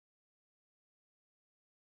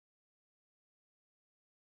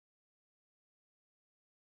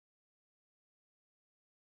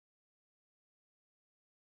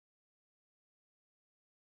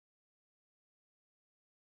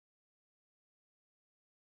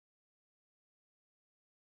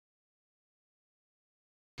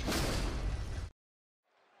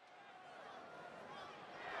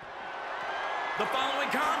The following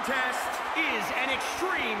contest is an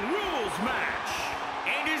Extreme Rules match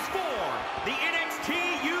and is for the NXT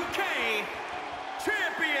UK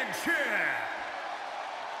Championship.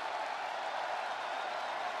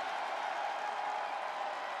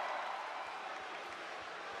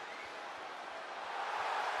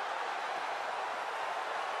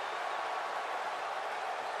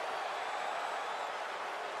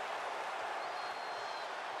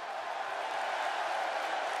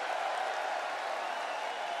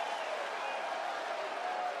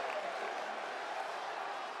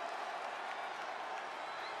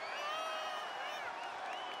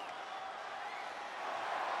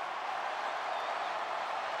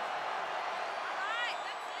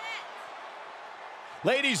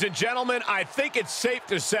 Ladies and gentlemen, I think it's safe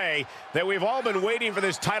to say that we've all been waiting for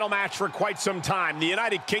this title match for quite some time. The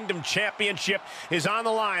United Kingdom Championship is on the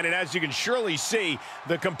line, and as you can surely see,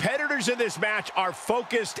 the competitors in this match are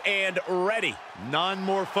focused and ready. None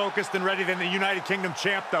more focused and ready than the United Kingdom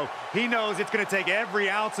champ, though. He knows it's going to take every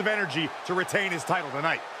ounce of energy to retain his title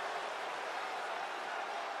tonight.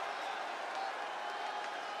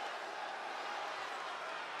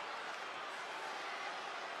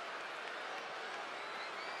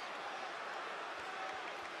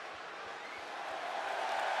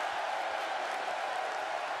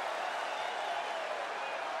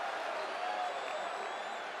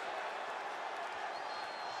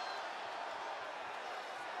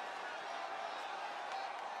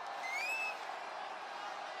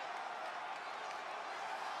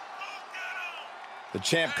 The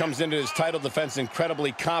champ comes into his title defense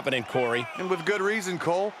incredibly confident, Corey. And with good reason,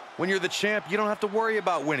 Cole. When you're the champ, you don't have to worry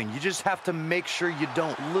about winning. You just have to make sure you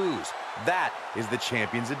don't lose. That is the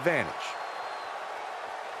champion's advantage.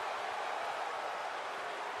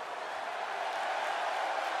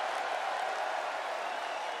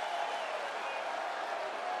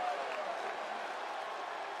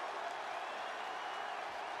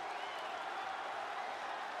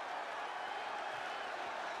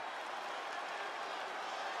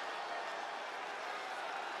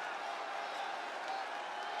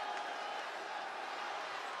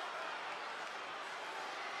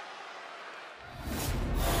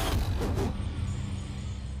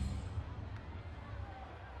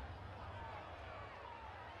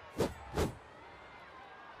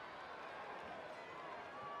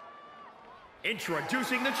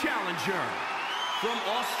 Introducing the challenger from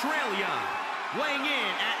Australia, weighing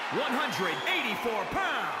in at 184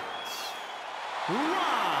 pounds,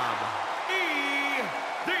 Robbie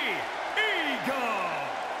the Eagle.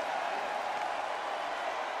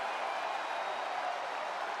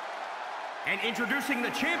 And introducing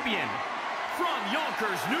the champion from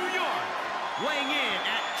Yonkers, New York, weighing in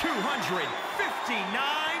at 259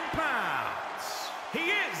 pounds. He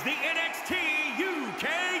is the NXT UK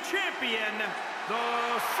Champion, the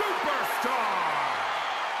Superstar.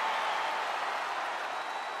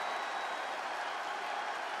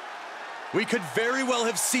 We could very well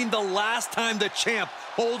have seen the last time the champ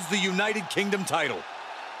holds the United Kingdom title.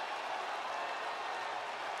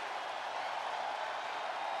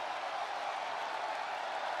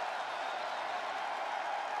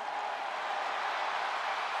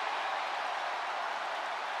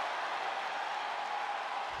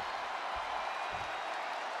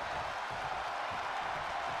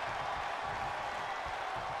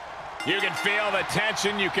 You can feel the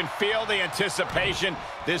tension. You can feel the anticipation.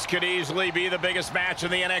 This could easily be the biggest match in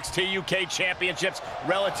the NXT UK Championship's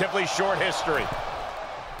relatively short history.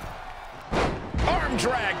 Arm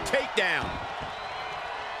drag takedown.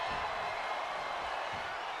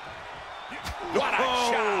 What a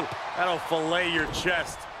chop. That'll fillet your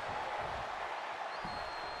chest.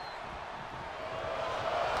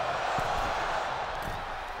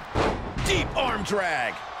 Deep arm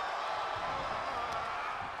drag.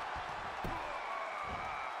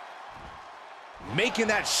 Making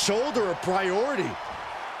that shoulder a priority.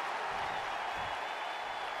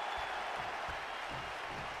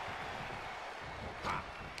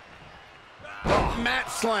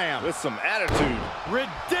 Mat slam. With some attitude.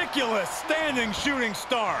 Ridiculous standing shooting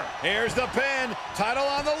star. Here's the pin. Title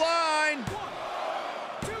on the line.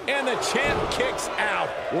 And the champ kicks out.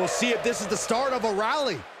 We'll see if this is the start of a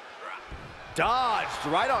rally. Dodged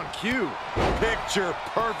right on cue. Picture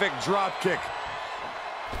perfect drop kick.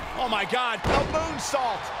 Oh my God, a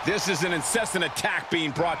moonsault. This is an incessant attack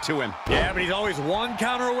being brought to him. Yeah, but he's always one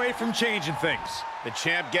counter away from changing things. The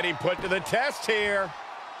champ getting put to the test here.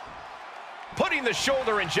 Putting the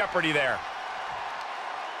shoulder in jeopardy there.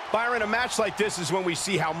 Byron, a match like this is when we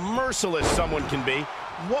see how merciless someone can be.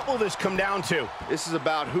 What will this come down to? This is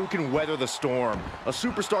about who can weather the storm. A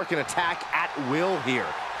superstar can attack at will here.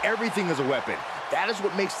 Everything is a weapon. That is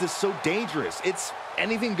what makes this so dangerous. It's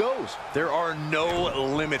anything goes. There are no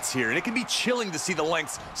limits here, and it can be chilling to see the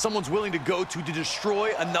lengths someone's willing to go to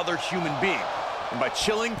destroy another human being. And by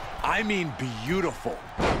chilling, I mean beautiful.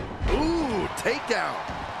 Ooh, takedown.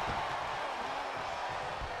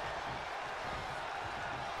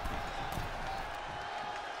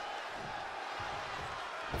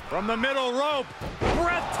 From the middle rope,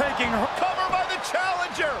 breathtaking cover by the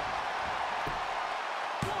challenger.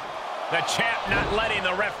 The champ not letting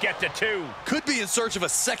the ref get to 2. Could be in search of a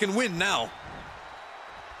second win now.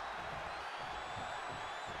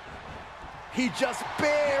 He just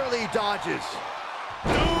barely dodges.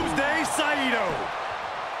 Doomsday Saito.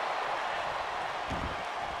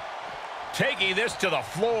 Taking this to the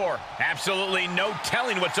floor. Absolutely no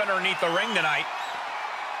telling what's underneath the ring tonight.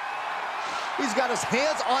 He's got his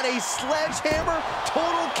hands on a sledgehammer.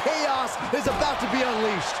 Total chaos is about to be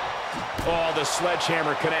unleashed. Oh, the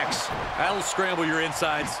sledgehammer connects. That'll scramble your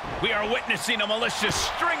insides. We are witnessing a malicious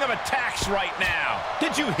string of attacks right now.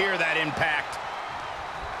 Did you hear that impact?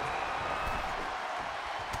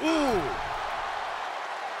 Ooh.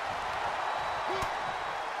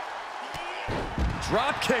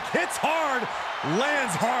 Drop kick hits hard,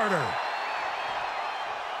 lands harder.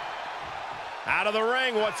 Out of the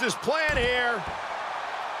ring, what's his plan here?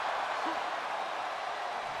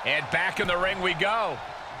 And back in the ring we go.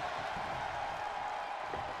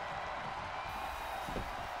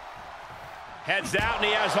 Heads out, and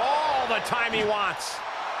he has all the time he wants.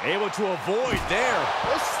 Able to avoid there.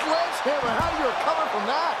 A sledgehammer, how do you recover from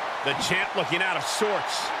that? The champ looking out of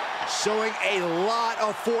sorts. Showing a lot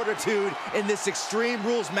of fortitude in this Extreme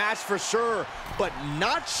Rules match for sure, but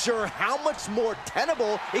not sure how much more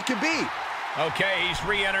tenable it can be. Okay, he's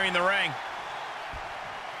re-entering the ring.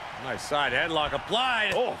 Nice side headlock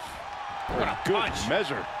applied. Oh, what a punch.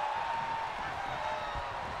 Measure.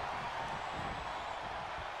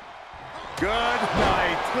 Good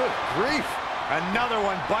night. Good grief. Another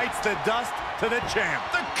one bites the dust to the champ.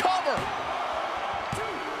 The cover.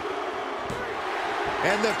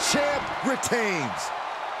 And the champ retains.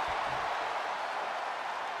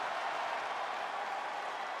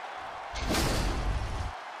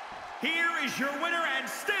 Here is your winner